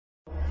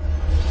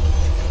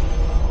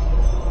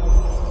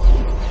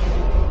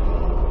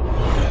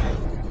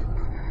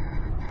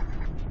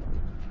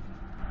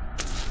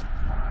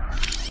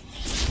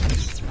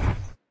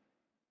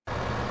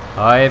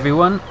Hi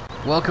everyone,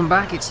 welcome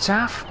back, it's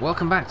Taff.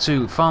 Welcome back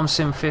to Farm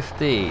Sim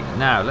 15.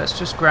 Now let's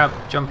just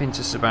jump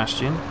into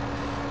Sebastian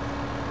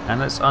and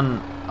let's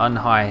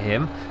unhire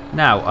him.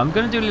 Now I'm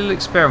going to do a little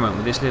experiment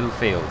with this little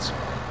field.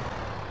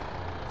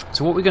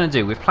 So what we're going to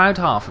do, we've ploughed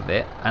half of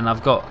it and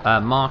I've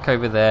got Mark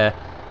over there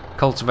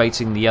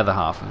cultivating the other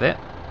half of it.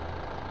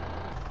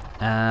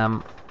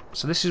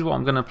 So this is what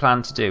I'm going to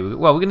plan to do.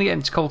 Well, we're going to get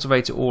him to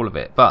cultivate all of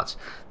it, but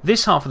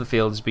this half of the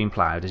field has been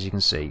ploughed, as you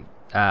can see.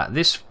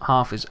 This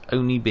half has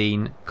only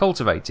been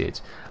cultivated.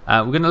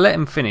 We're going to let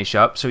him finish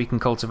up so he can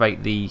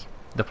cultivate the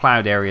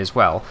ploughed area as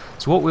well.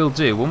 So what we'll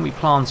do when we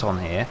plant on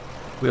here,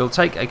 we'll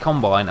take a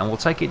combine and we'll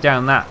take it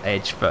down that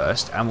edge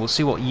first and we'll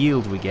see what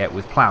yield we get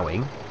with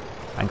ploughing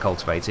and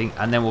cultivating,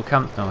 and then we'll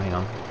come, oh hang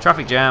on,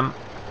 traffic jam,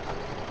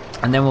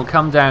 and then we'll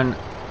come down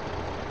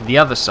the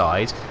other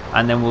side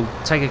and then we'll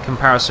take a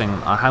comparison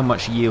on how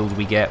much yield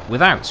we get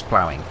without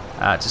ploughing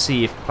to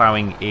see if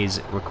ploughing is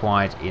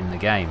required in the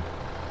game.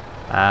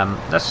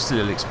 That's just a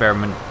little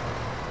experiment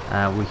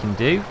we can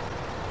do.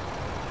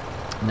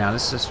 Now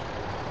let's just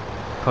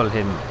pull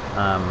him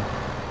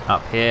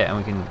up here and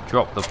we can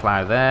drop the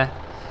plough there.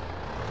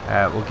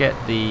 We'll get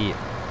the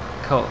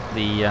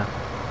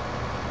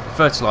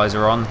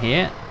fertilizer on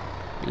here,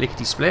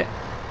 lickety split,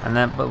 and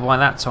then but by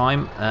that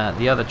time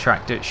the other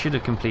tractor should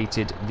have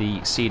completed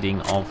the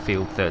seeding of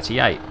field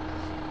 38,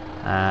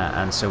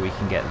 and so we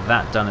can get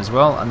that done as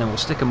well, and then we'll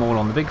stick them all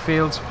on the big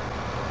field.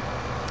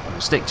 We'll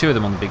stick two of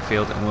them on the big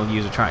field and we'll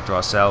use a tractor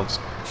ourselves,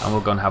 and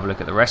we'll go and have a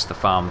look at the rest of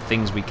the farm,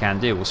 things we can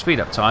do. We'll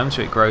speed up time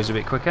so it grows a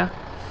bit quicker.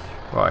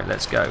 Right,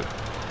 let's go.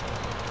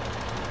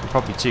 We're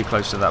probably too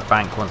close to that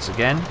bank once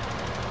again.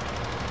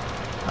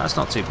 That's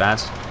not too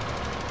bad.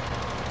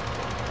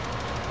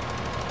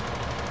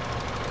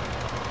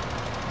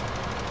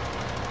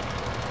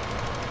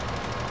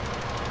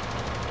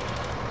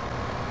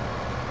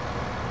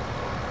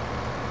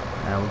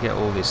 Now we'll get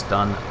all this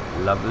done.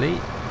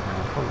 Lovely.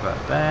 Probably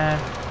about there.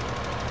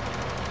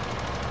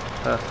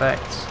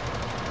 Perfect.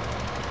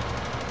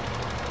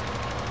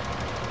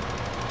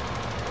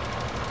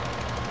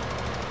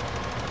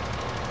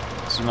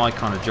 This is my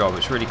kind of job.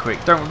 It's really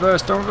quick. Don't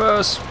reverse, don't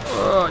reverse.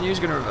 Oh, I knew he was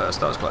going to reverse.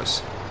 That was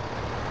close.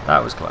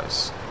 That was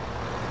close.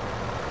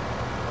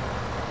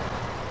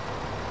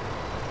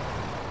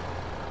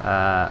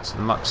 So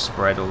the muck's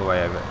spread all the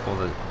way over, all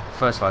the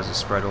fertilizer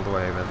spread all the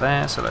way over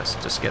there. So let's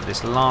just get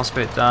this last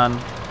bit done.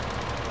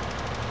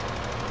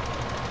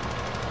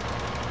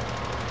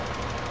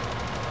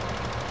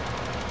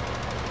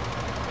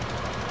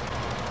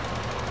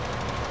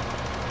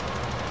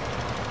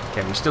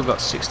 Okay, we've still got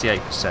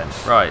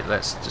 68%. Right,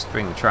 let's just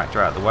bring the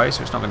tractor out of the way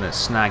so it's not going to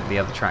snag the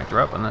other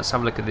tractor up, and let's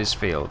have a look at this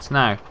field.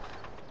 Now,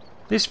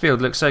 this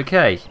field looks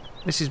okay.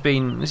 This has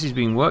been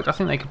worked. I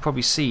think they could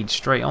probably seed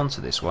straight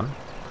onto this one.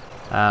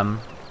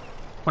 One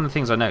of the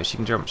things I noticed, you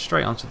can jump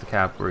straight onto the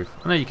cab roof.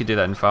 I know you could do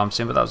that in Farm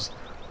Sim, but that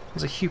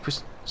was a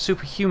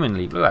superhuman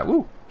leap. Look at that,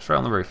 woo, straight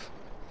on the roof.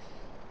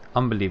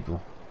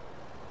 Unbelievable.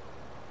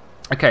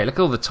 Okay, look at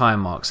all the tire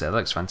marks there. That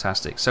looks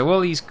fantastic. So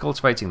while he's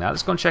cultivating that,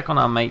 let's go and check on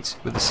our mate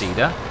with the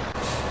seeder.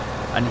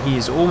 And he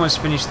has almost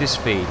finished this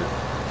field.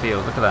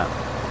 Look at that.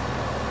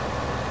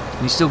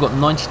 And he's still got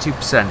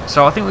 92%.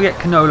 So I think we'll get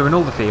canola in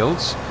all the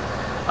fields,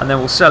 and then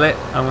we'll sell it,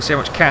 and we'll see how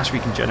much cash we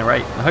can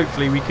generate. And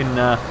hopefully we can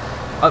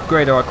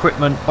upgrade our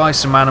equipment, buy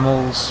some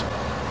animals,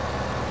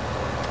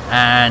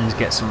 and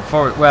get some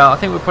forest. Well, I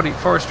think we'll put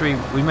forestry.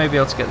 We may be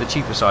able to get the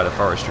cheaper side of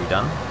forestry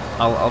done.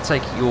 I'll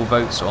take your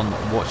votes on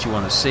what you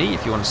want to see.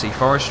 If you want to see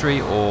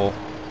forestry or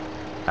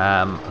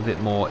a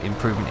bit more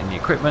improvement in the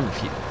equipment,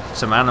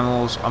 some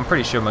animals, I'm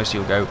pretty sure most of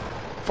you will go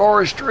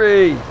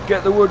forestry.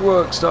 Get the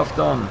woodwork stuff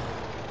done,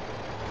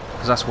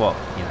 because that's what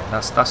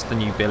that's the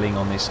new billing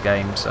on this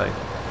game. So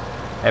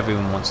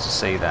everyone wants to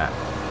see that.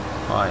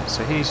 Right.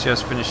 So he's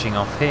just finishing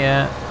off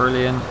here.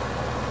 Brilliant.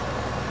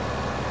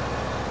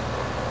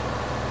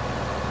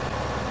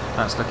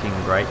 That's looking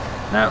great.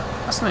 Now,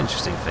 that's an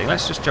interesting thing.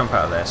 Let's just jump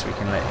out of there so we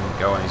can let him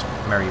go on his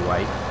merry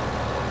way.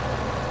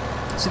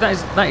 See,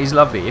 that is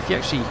lovely. If you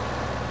actually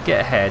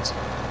get ahead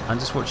and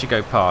just watch you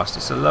go past,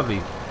 it's a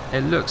lovely.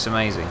 It looks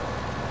amazing.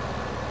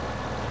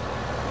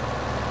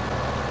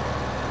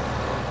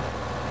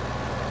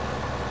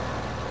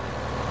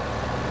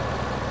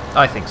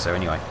 I think so,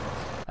 anyway.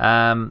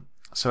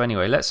 So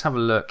anyway, let's have a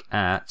look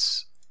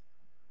at.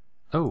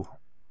 Oh,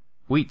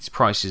 wheat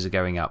prices are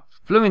going up.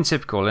 Blooming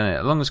typical, isn't it?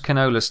 As long as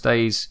canola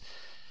stays.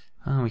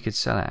 Oh, we could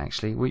sell it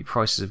actually. Wheat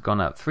prices have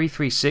gone up.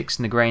 336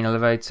 in the grain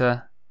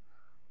elevator.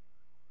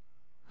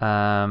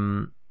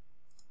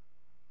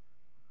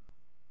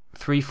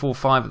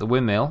 345 at the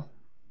windmill.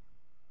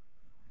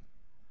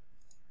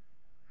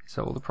 Is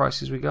that all the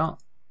prices we got?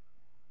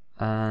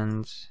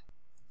 And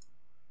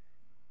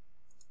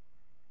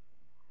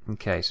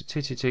okay, so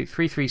 222,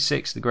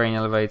 336 the grain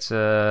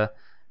elevator.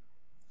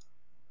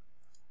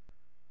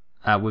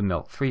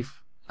 Windmill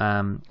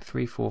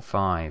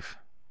 345.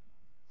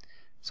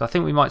 So I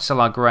think we might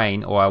sell our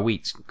grain, or our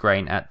wheat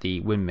grain, at the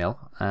windmill.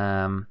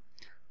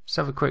 Let's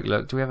have a quick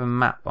look. Do we have a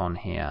map on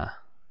here?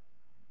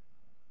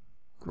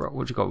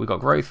 what you got? We got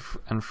growth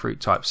and fruit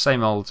type.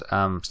 Same old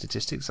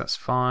statistics. That's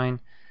fine.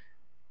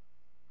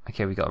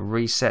 Okay, we got a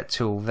reset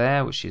tool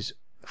there, which is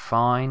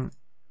fine.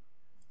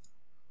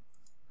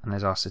 And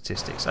there's our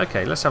statistics.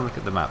 Okay, let's have a look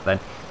at the map then.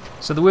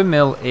 So the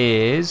windmill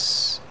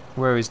is...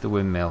 Where is the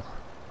windmill?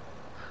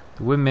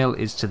 The windmill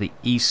is to the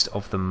east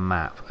of the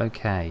map.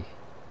 Okay.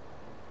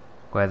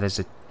 Where there's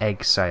an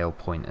Exile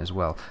point as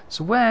well.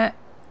 So where,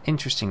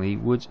 interestingly,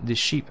 would the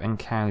sheep and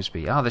cows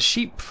be? Ah, the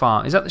sheep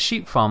farm. Is that the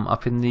sheep farm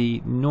up in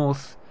the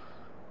north...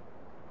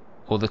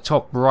 Or the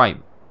top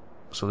right?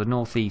 So the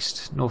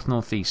northeast,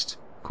 northeast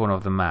corner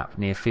of the map,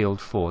 near field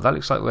 4. That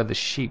looks like where the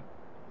sheep...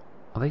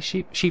 Are they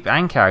sheep? Sheep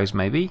and cows,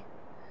 maybe?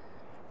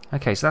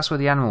 Okay, so that's where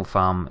the animal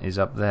farm is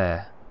up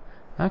there.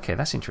 Okay,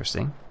 that's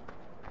interesting.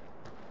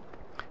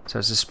 So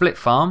it's a split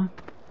farm.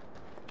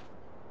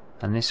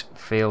 And this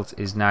field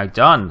is now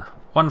done.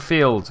 One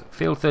field.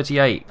 Field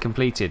 38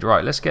 completed.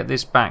 Right, let's get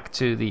this back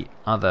to the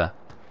other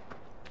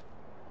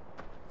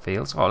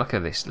fields. Oh, look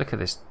at this. Look at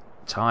this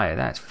tyre.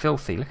 That's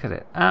filthy. Look at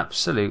it.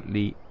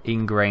 Absolutely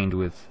ingrained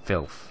with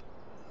filth.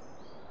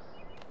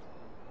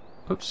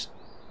 Oops.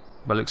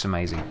 But it looks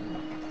amazing.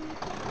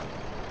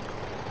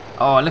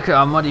 Oh, look at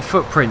our muddy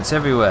footprints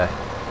everywhere.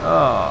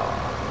 Oh.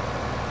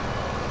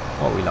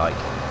 What we like.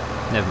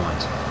 Never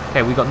mind.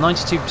 Okay, we got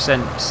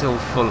 92% still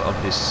full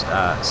of this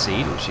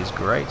seed, which is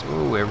great.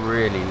 Oh, we're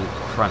really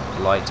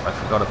front light. I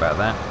forgot about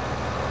that.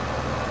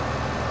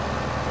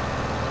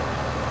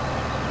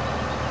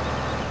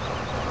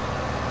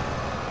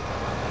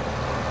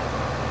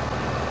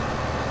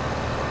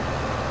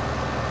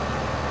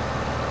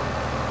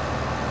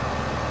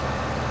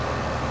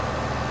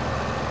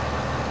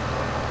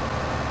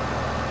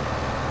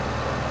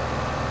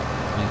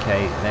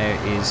 Okay, there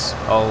is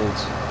old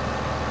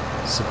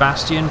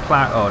Sebastian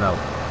Plow. Oh no.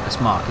 Let's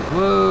mark it.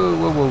 Whoa,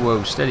 whoa, whoa,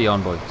 whoa. Steady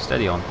on, boy.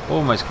 Steady on.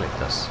 Almost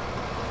clipped us.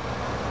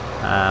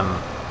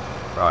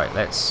 Right,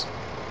 let's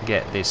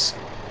get this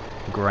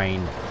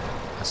grain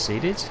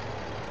seeded.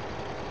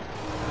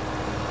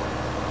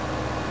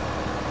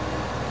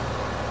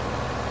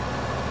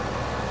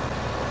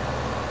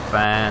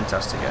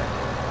 Fantastic.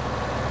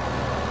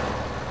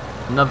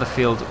 Another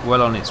field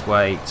well on its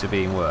way to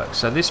being worked.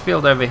 So this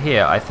field over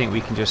here, I think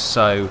we can just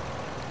sow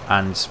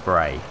and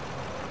spray.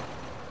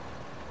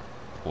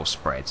 Or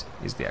spread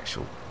is the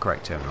actual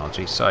correct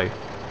terminology. So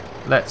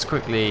let's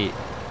quickly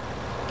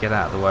get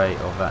out of the way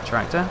of that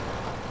tractor.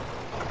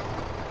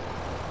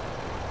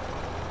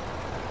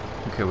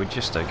 Okay, we're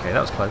just okay. That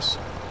was close.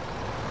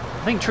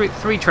 I think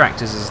 3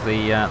 tractors is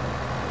the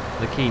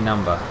key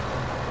number.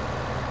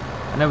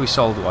 I know we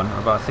sold one,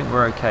 but I think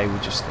we're okay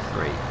with just the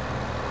 3.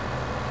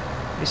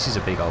 This is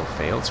a big old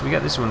field, so we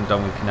get this one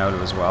done with canola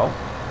as well.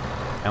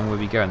 And we'll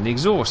be going. The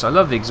exhaust, I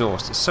love the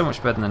exhaust. It's so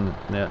much better than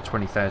the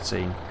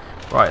 2013.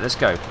 Right, let's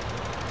go.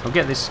 We'll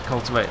get this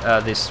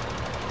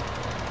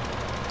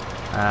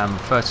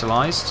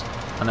fertilised,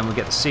 and then we'll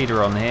get the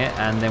seeder on here,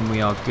 and then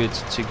we are good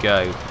to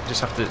go.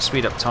 Just have to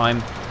speed up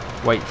time,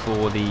 wait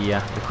for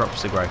the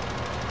crops to grow.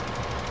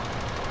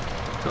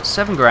 Got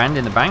 7 grand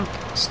in the bank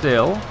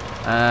still.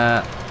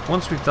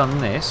 Once we've done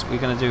this, we're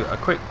going to do a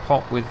quick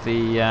pop with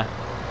the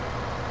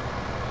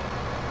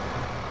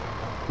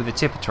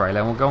tipper trailer,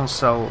 and we'll go and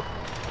sell.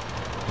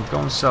 We'll go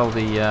and sell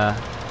the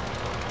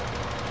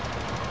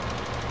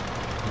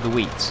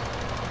wheat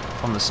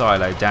from the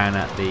silo down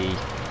at the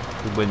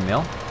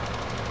windmill,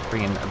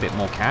 bring in a bit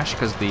more cash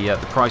because the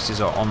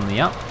prices are on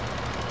the up.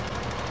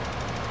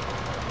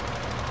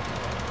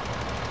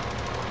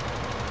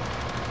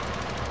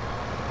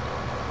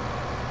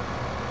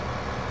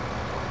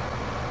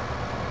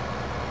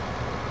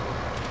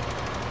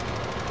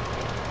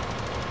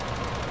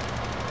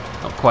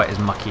 Not quite as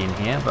mucky in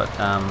here, but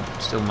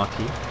still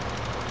mucky.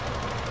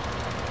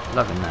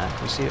 Loving that.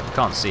 Can we see it? We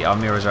can't see it. Our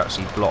mirrors are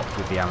actually blocked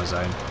with the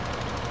Amazon,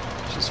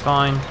 which is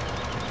fine.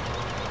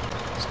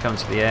 Let's come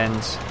to the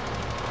end.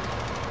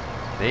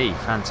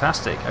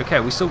 Fantastic. Okay,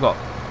 we still got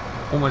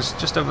almost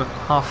just over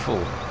half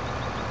full,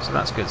 so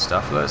that's good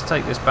stuff. Let's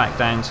take this back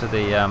down to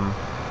the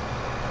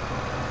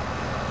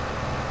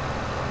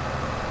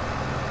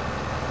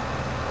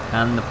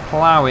and the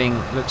ploughing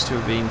looks to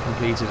have been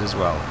completed as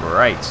well.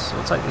 Great. So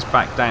we'll take this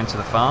back down to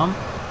the farm,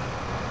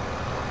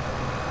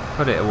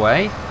 put it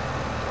away.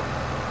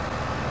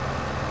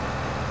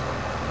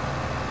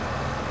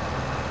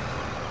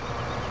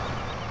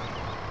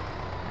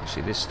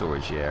 Actually, this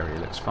storage area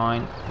looks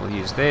fine. We'll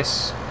use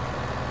this.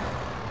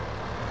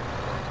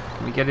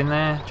 Can we get in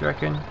there, do you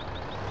reckon?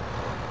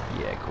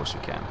 Yeah, of course we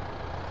can.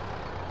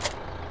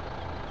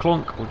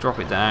 Clunk, we'll drop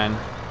it down.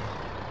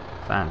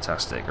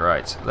 Fantastic.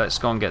 Right, let's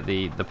go and get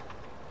the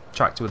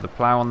tractor with the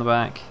plough on the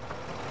back.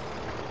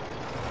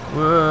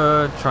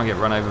 Whoa, try and get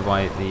run over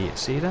by the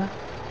seeder.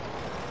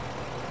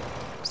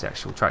 It's the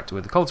actual tractor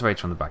with the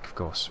cultivator on the back, of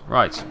course.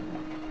 Right.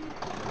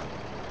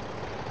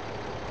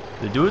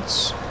 The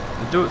dudes.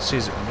 The Dutz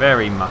is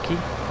very mucky,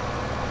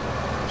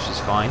 which is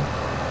fine.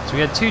 So we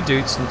had 2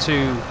 Dutz and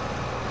 2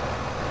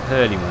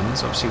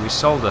 Hurleymans. Obviously we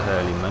sold a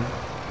Hurleyman.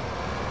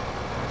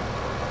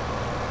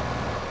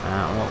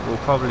 We'll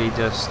probably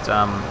just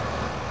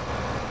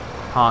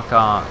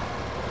park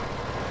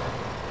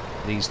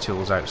these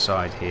tools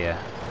outside here.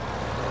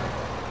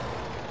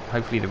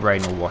 Hopefully the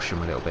rain will wash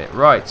them a little bit.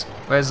 Right,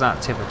 where's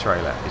that tipper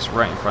trailer? It's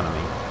right in front of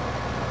me.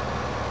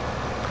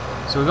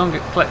 So we're going to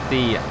collect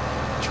the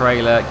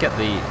trailer, get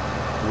the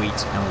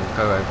wheat, and we'll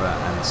go over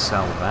and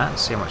sell that,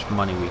 see how much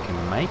money we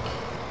can make.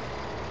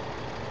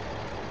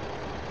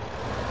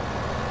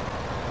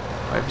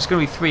 Right, if it's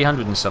going to be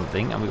 300 and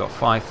something, and we've got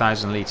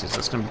 5,000 litres,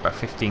 that's going to be about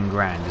 15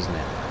 grand, isn't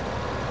it?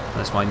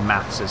 Unless my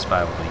maths has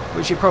failed me,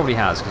 which it probably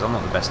has, because I'm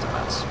not the best at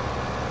maths.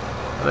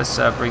 But let's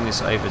bring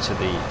this over to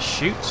the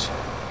chute.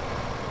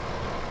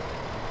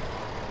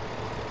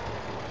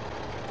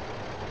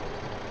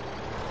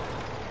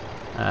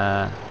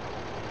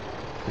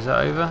 Is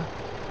that over?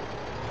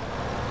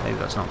 Maybe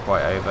that's not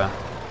quite over.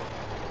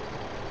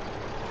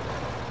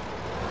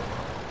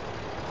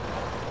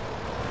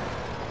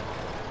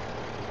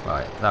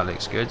 Right, that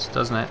looks good,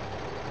 doesn't it?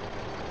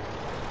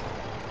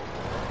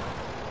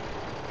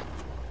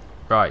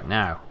 Right,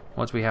 now,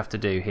 what do we have to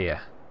do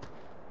here?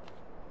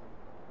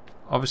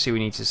 Obviously we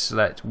need to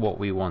select what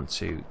we want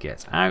to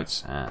get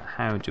out.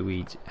 How do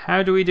we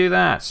do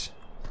that?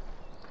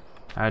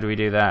 How do we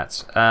do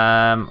that?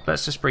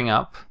 Let's just bring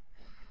up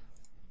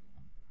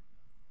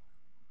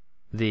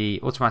the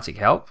automatic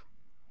help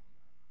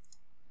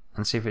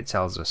and see if it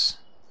tells us.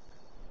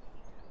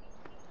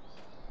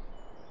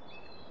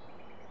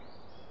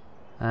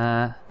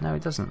 No,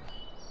 it doesn't.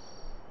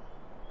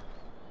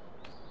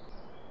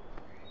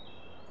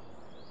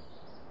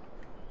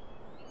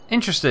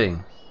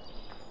 Interesting.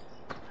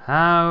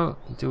 How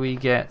do we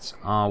get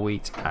our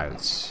wheat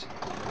out?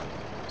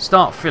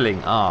 Start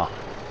filling. Ah,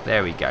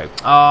 there we go.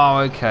 Oh,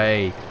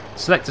 okay.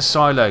 Select a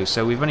silo.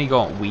 So we've only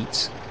got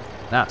wheat.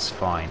 That's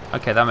fine.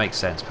 Okay, that makes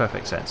sense.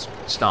 Perfect sense.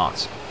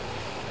 Start.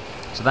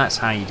 So that's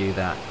how you do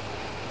that.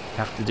 You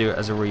have to do it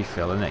as a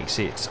refill, and then you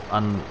see it's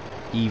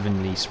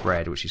unevenly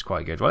spread, which is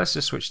quite good. Well, let's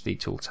just switch the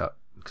tool to,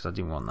 because I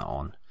didn't want that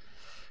on.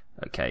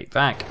 Okay,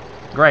 back.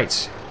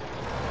 Great.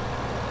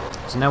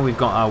 So now we've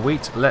got our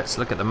wheat. Let's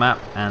look at the map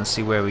and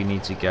see where we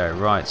need to go.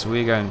 Right, so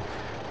we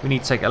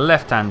need to take a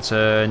left-hand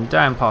turn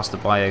down past the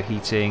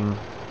bioheating.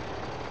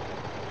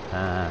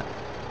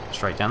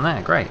 Straight down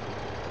there. Great.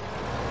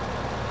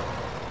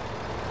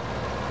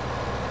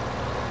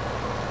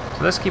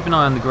 So let's keep an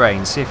eye on the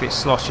grain, see if it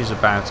sloshes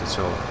about at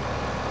all.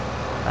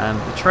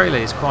 The trailer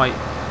is quite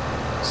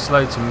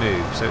slow to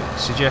move, so it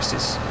suggests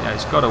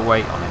it's got a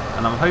weight on it.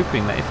 And I'm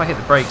hoping that if I hit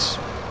the brakes,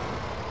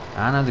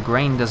 I know the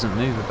grain doesn't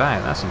move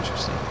about. That's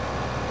interesting.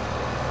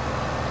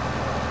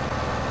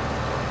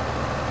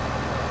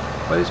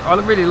 But I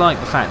really like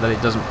the fact that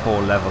it doesn't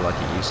pour level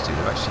like it used to.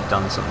 They've actually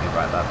done something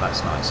about that.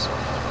 That's nice.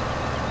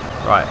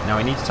 Right, now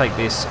we need to take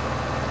this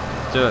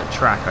dirt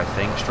track, I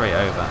think, straight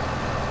over.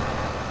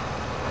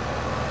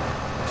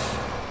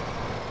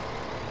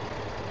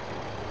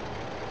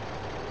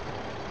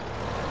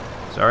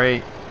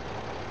 Sorry.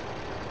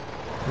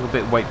 A little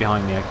bit of weight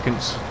behind me. I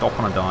couldn't stop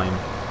on a dime.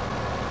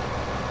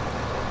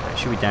 Okay,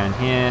 should be down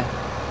here.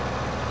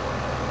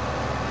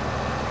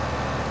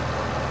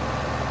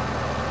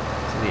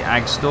 To the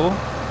ag store.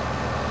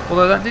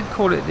 Although that did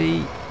call it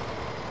the...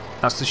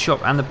 That's the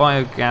shop, and the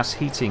biogas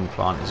heating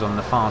plant is on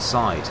the far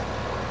side.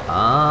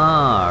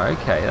 Ah,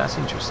 okay, that's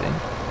interesting.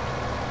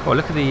 Oh,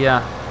 look at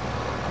the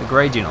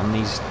gradient on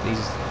these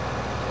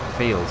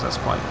fields. That's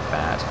quite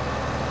bad.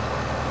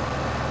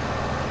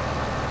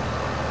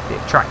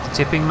 Bit tractor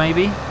tipping,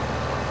 maybe.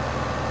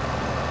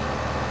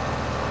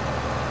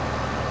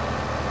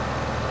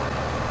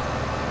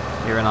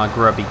 Here in our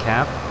grubby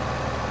cab.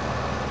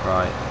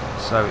 Right,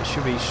 so it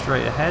should be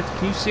straight ahead.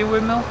 Can you see a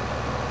windmill?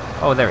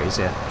 Oh, there it is.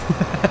 Yeah.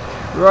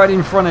 Right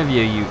in front of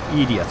you, you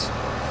idiot.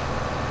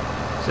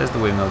 Says the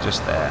windmill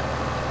just there.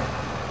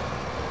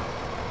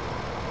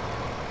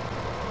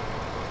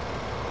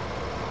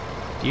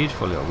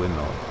 Beautiful little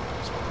windmill.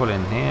 Let's pull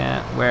in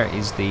here. Where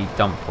is the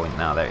dump point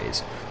now? There it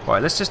is.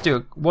 Right, let's just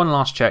do one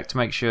last check to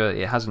make sure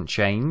it hasn't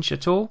changed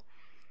at all.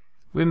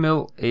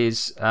 Windmill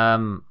is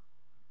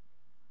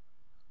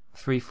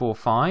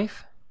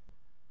 345.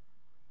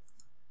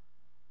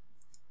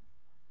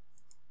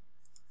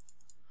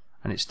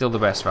 And it's still the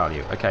best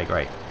value. Okay,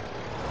 great.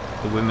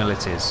 The windmill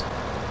it is.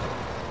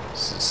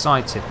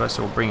 Side tipper,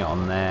 so we'll bring it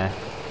on there.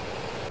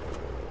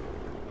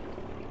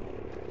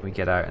 We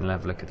get out and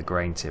have a look at the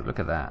grain tip. Look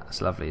at that.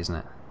 That's lovely, isn't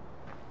it?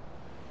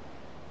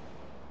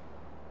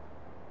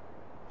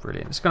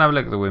 Brilliant. Let's go and have a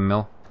look at the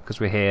windmill, because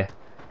we're here.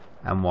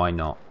 And why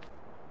not?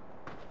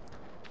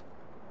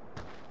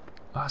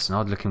 Oh, that's an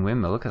odd looking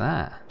windmill. Look at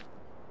that.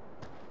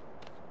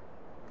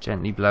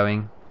 Gently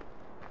blowing.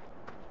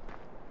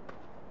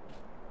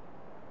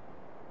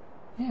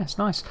 Yeah, it's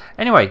nice.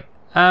 Anyway,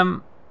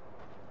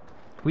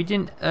 we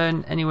didn't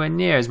earn anywhere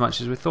near as much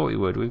as we thought we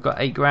would. We've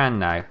got 8 grand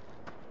now.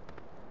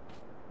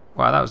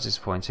 Wow, that was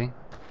disappointing.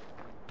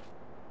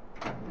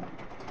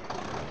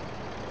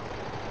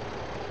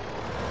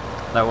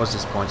 That was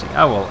disappointing.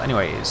 Oh well,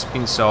 anyway, it's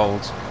been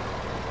sold.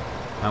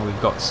 And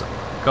we've got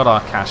our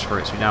cash for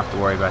it, so we don't have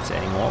to worry about it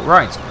anymore.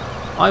 Right,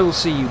 I will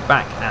see you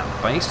back at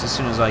the base as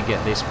soon as I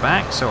get this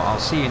back, so I'll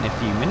see you in a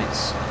few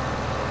minutes.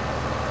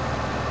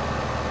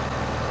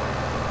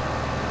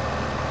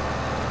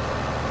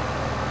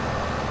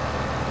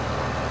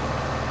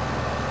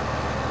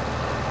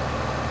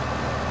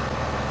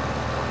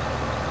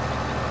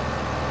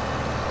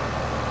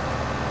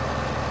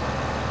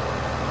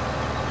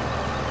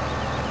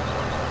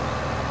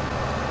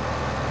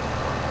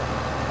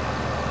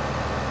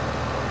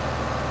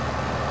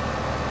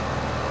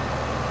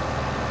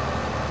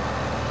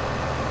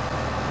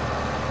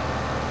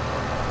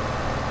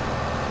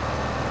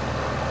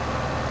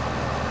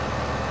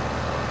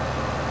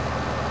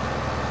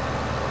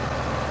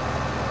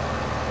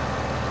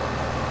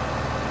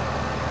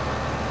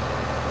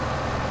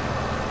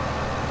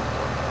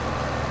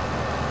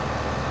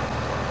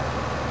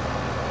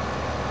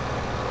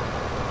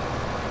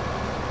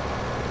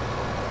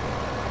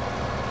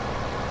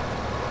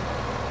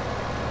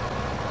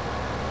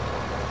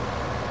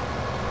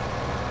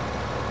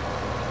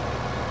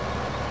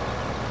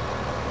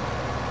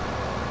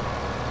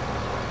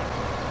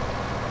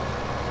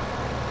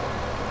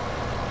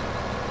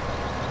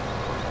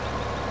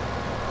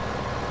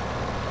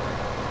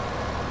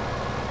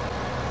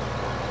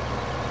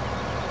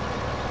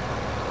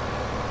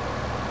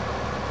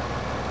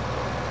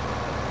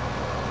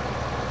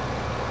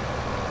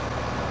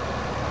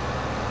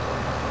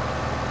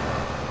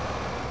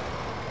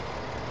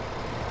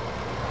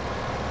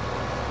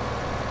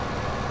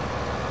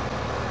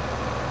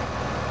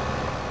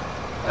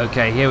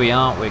 Okay, here we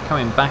are. We're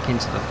coming back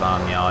into the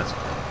farmyard.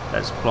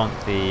 Let's plonk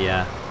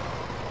the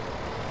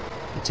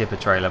tipper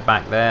trailer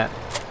back there.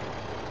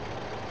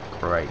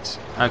 Great.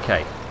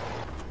 Okay.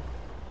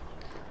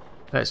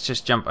 Let's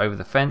just jump over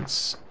the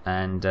fence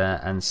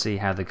and see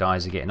how the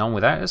guys are getting on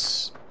without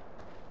us.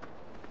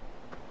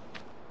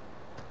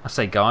 I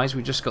say guys,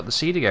 we just got the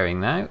seeder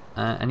going now,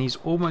 and he's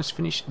almost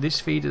finished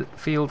this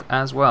field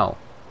as well.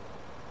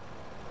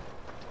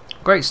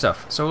 Great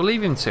stuff. So we'll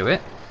leave him to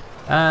it.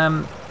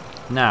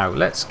 Now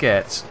let's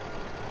get.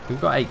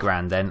 We've got 8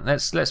 grand. Then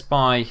let's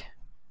buy.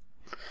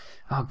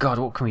 Oh God,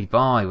 what can we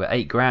buy with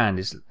 8 grand?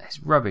 It's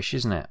rubbish,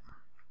 isn't it?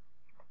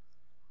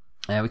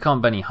 We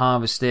can't buy any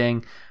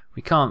harvesting.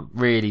 We can't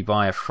really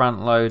buy a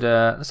front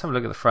loader. Let's have a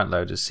look at the front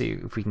loaders. See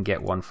if we can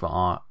get one for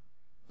our.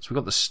 So we've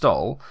got the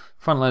stall.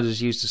 Front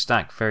loaders used to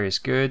stack various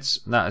goods.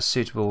 That is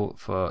suitable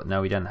for.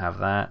 No, we don't have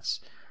that.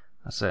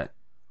 That's it.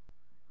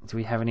 Do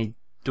we have any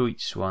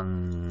Deutsch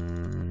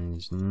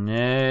ones?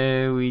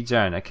 No, we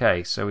don't.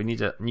 Okay, so we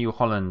need a New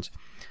Holland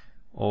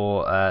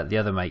or the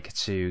other make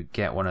to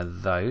get one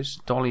of those.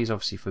 Dollies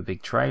obviously for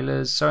big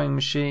trailers. Sewing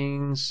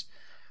machines.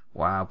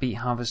 Wow, beet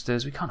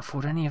harvesters. We can't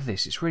afford any of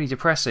this. It's really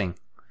depressing.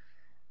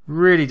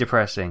 Really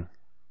depressing.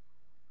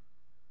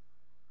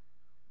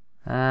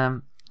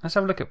 Let's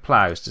have a look at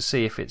plows to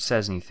see if it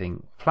says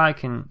anything.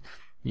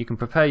 You can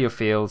prepare your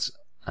fields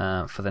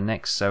for the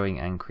next sowing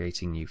and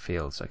creating new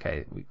fields.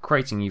 Okay,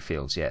 creating new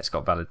fields. Yeah, it's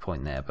got a valid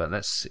point there, but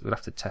we'll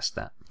have to test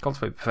that.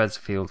 Cultivate prepares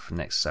the field for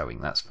next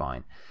sowing. That's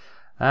fine.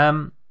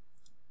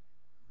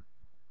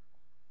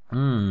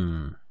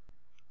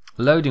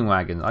 Loading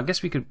wagon. I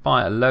guess we could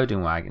buy a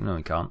loading wagon. No,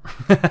 we can't.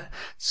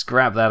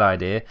 Scrap that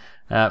idea.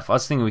 I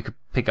was thinking we could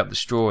pick up the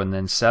straw and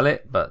then sell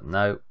it, but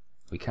no,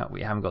 we can't.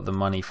 We haven't got the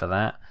money for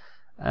that.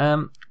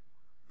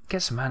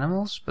 Get some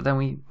animals, but then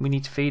we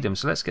need to feed them.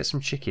 So let's get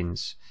some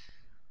chickens.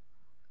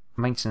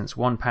 Maintenance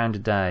 £1 a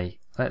day.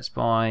 Let's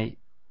buy.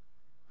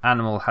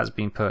 Animal has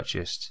been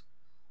purchased.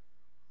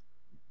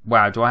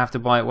 Wow, do I have to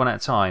buy it one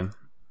at a time?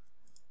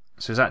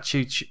 So is that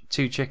two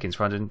chickens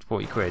for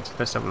 140 quid?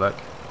 Let's have a look.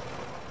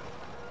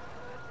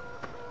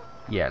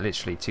 Yeah,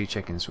 literally 2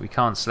 chickens. We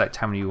can't select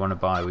how many we want to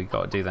buy. We've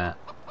got to do that.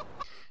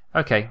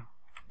 Okay.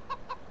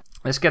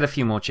 Let's get a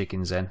few more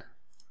chickens then.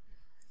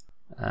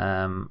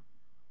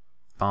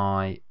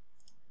 Buy.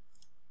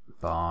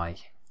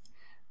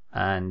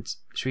 And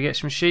should we get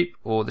some sheep?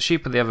 Or the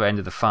sheep are the other end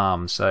of the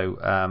farm, so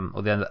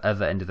or the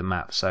other end of the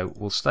map. So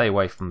we'll stay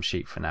away from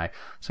sheep for now.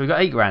 So we've got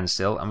 8 grand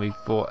still, and we've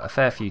bought a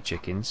fair few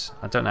chickens.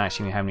 I don't know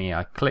actually how many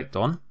I clicked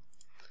on,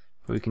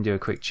 but we can do a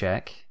quick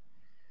check.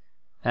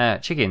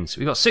 Chickens.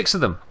 We've got 6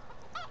 of them.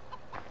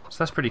 So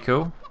that's pretty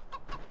cool.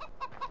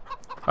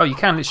 Oh, you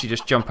can literally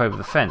just jump over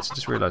the fence. I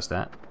just realised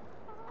that.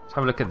 Let's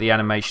have a look at the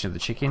animation of the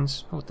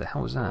chickens. Oh, what the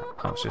hell was that?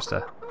 Oh, it's just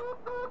a...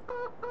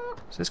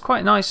 So it's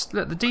quite nice.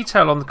 Look, the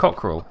detail on the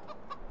cockerel.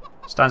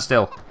 Stand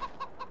still.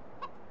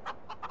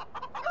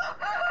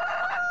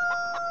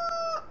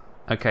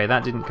 Okay,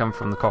 that didn't come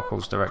from the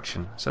cockerel's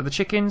direction. So the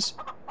chickens,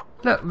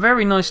 look,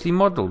 very nicely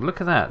modelled.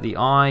 Look at that. The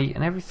eye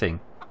and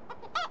everything.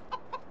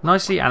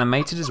 Nicely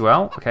animated as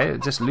well. Okay,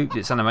 it just looped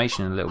its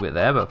animation a little bit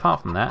there, but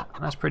apart from that,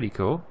 that's pretty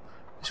cool.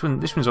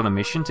 This one's on a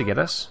mission to get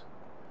us.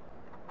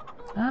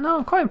 No,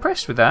 I'm quite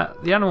impressed with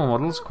that. The animal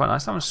model's quite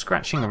nice. That one's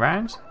scratching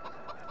around.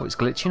 Oh, it's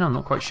glitching. I'm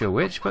not quite sure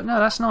which, but no,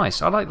 that's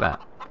nice. I like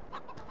that.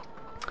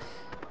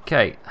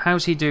 Okay,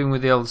 how's he doing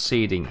with the old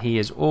seeding? He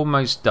is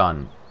almost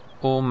done.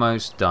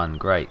 Almost done.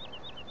 Great.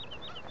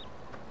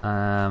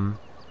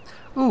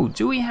 Ooh,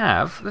 do we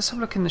have... Let's have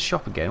a look in the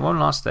shop again. One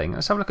last thing.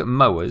 Let's have a look at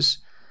mowers.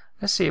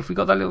 Let's see if we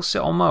got that little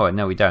sit-on mower.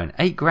 No, we don't.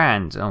 8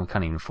 grand. Oh, we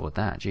can't even afford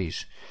that.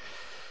 Jeez.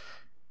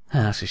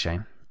 That's a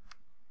shame.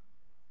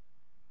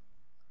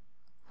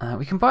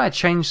 We can buy a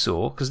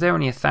chainsaw because they're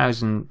only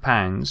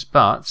 £1,000,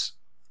 but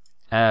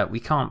we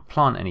can't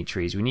plant any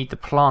trees. We need the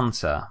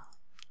planter.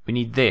 We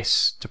need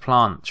this to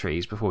plant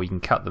trees before we can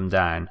cut them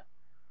down,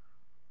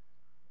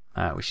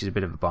 which is a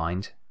bit of a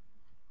bind.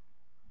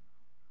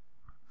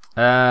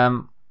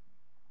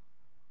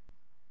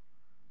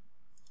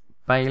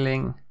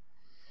 Baling.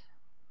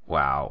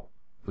 Wow,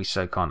 we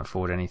so can't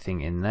afford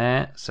anything in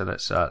there, so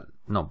let's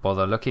not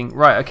bother looking.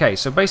 Right, okay,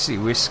 so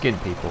basically we're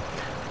skint people.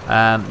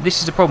 This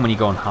is the problem when you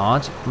go on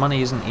hard.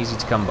 Money isn't easy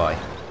to come by.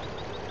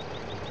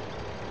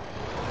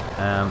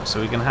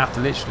 So we're going to have to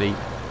literally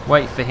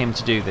wait for him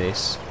to do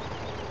this.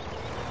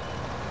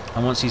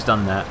 And once he's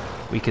done that,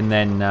 we can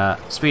then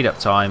speed up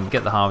time,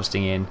 get the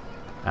harvesting in,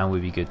 and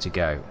we'll be good to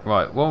go.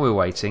 Right, while we're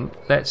waiting,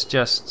 let's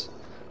just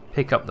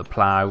pick up the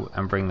plough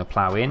and bring the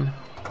plough in.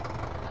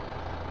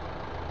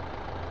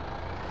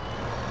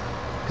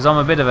 Because I'm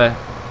a bit of a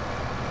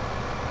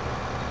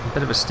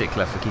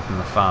stickler for keeping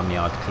the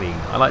farmyard clean.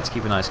 I like to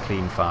keep a nice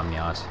clean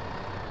farmyard.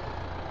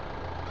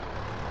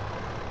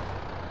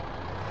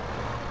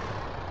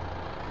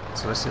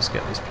 So let's just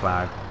get this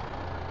plough.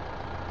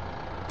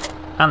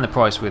 And the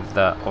price with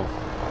of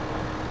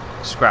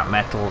scrap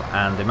metal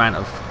and the amount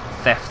of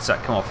thefts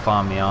that come off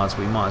farmyards,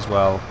 we might as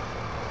well.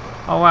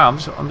 Oh wow!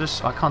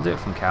 I can't do it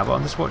from cab.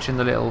 I'm just watching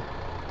the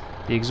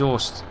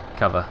exhaust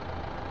cover.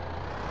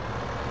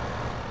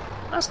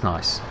 That's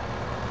nice.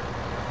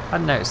 I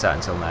hadn't noticed that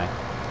until now.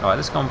 Alright,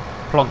 let's go and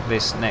plonk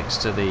this next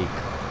to the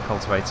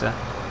cultivator.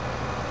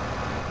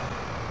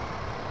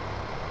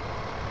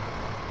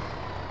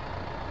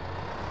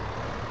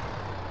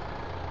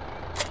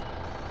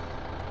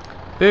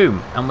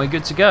 Boom, and we're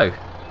good to go.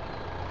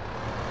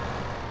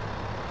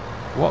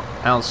 What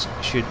else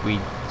should we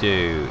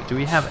do? Do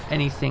we have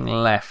anything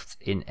left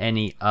in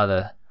any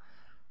other?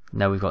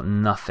 No, we've got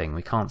nothing.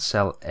 We can't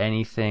sell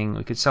anything.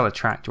 We could sell a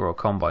tractor or a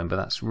combine, but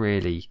that's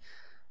really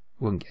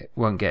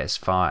won't get us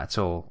far at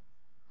all.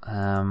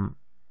 No,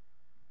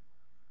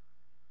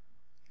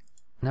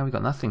 we've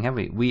got nothing, have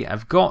we? We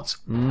have got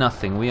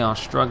nothing. We are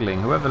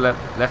struggling. Whoever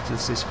left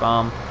us this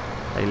farm,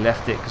 they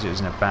left it because it was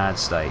in a bad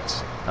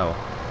state. Oh,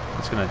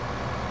 it's going to...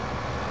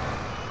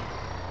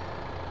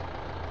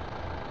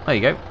 There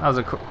you go. That was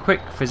a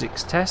quick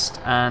physics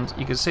test, and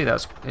you can see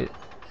that's it.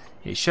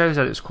 It shows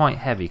that it was quite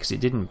heavy because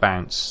it didn't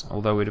bounce,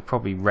 although we'd have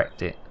probably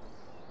wrecked it.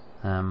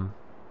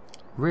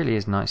 Really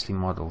is nicely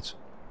modelled.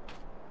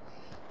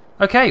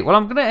 Okay, well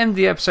I'm going to end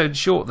the episode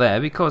short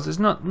there because there's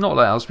not a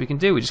lot else we can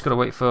do. We just got to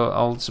wait for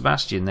old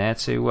Sebastian there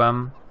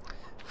to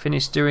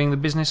finish doing the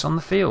business on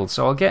the field.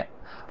 So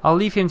I'll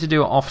leave him to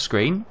do it off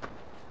screen.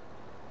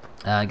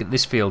 Get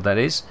this field, that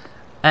is,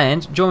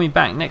 and join me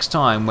back next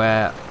time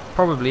where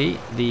probably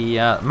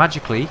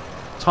magically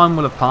time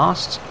will have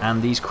passed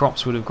and these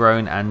crops would have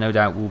grown and no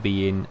doubt will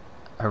be in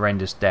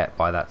horrendous debt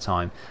by that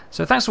time.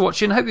 So thanks for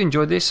watching. I hope you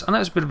enjoyed this. I know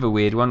it's a bit of a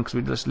weird one because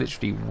we're just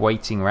literally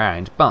waiting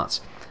around, but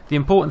the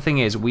important thing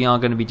is we are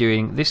going to be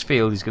doing, this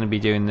field is going to be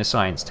doing the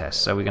science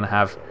test. So we're going to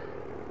have,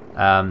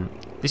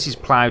 this is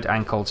ploughed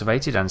and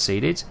cultivated and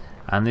seeded,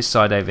 and this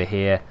side over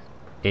here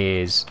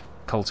is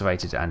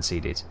cultivated and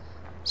seeded.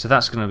 So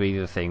that's going to be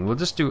the thing. We'll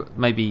just do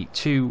maybe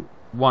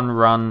one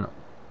run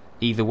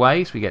either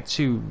way, so we get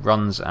 2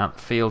 runs at the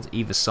field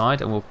either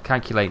side, and we'll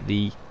calculate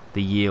the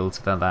yield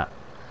that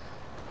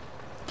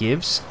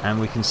gives, and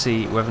we can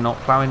see whether or not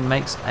ploughing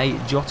makes a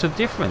jot of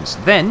difference.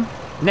 Then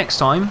next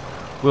time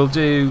we'll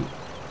do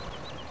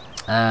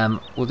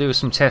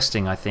some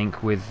testing, I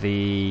think, with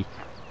the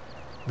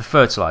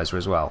fertilizer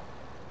as well.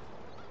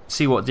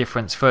 See what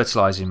difference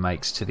fertilizing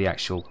makes to the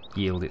actual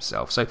yield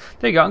itself. So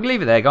there you go. I'm going to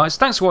leave it there, guys.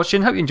 Thanks for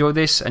watching. Hope you enjoyed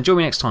this, and join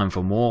me next time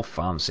for more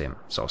Farm Sim.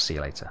 So I'll see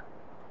you later.